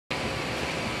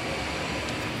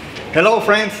Hello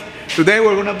friends, today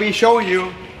we're going to be showing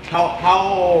you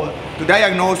how to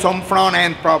diagnose some front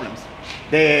end problems.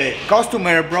 The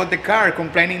customer brought the car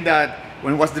complaining that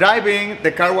when it was driving,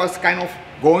 the car was kind of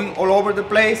going all over the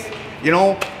place. You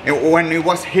know, when it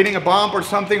was hitting a bump or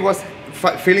something, was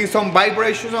feeling some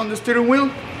vibrations on the steering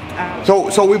wheel.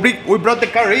 So we brought the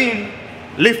car in,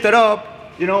 lifted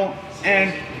up, you know,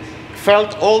 and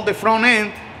felt all the front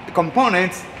end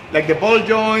components, like the ball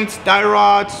joints, tie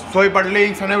rods, soy bar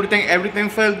links and everything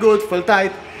felt good, felt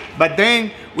tight. But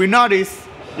then we noticed,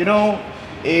 you know,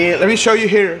 let me show you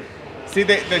here. See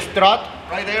the strut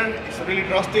right there? It's really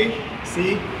rusty,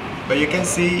 see? But you can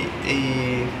see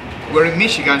we're in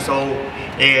Michigan, so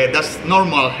that's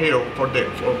normal here for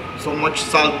so much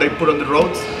salt they put on the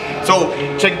roads. So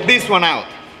check this one out.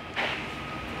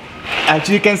 As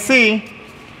you can see,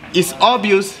 it's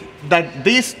obvious that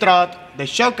this strut, the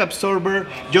shock absorber,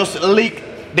 just leaked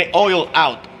the oil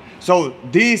out. So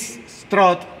this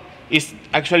strut is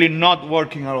actually not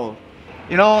working at all.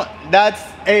 You know, that's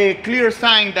a clear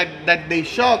sign that the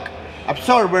shock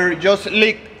absorber just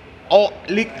leaked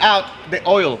out the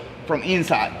oil from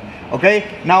inside.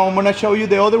 Okay, now I'm gonna show you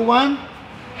the other one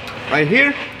right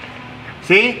here.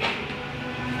 See,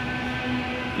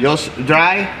 just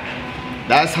dry.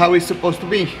 That's how it's supposed to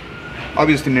be.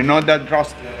 Obviously not that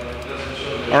rusty.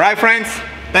 All right friends,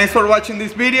 thanks for watching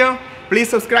this video. Please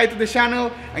subscribe to the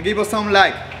channel and give us some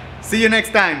like. See you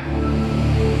next time.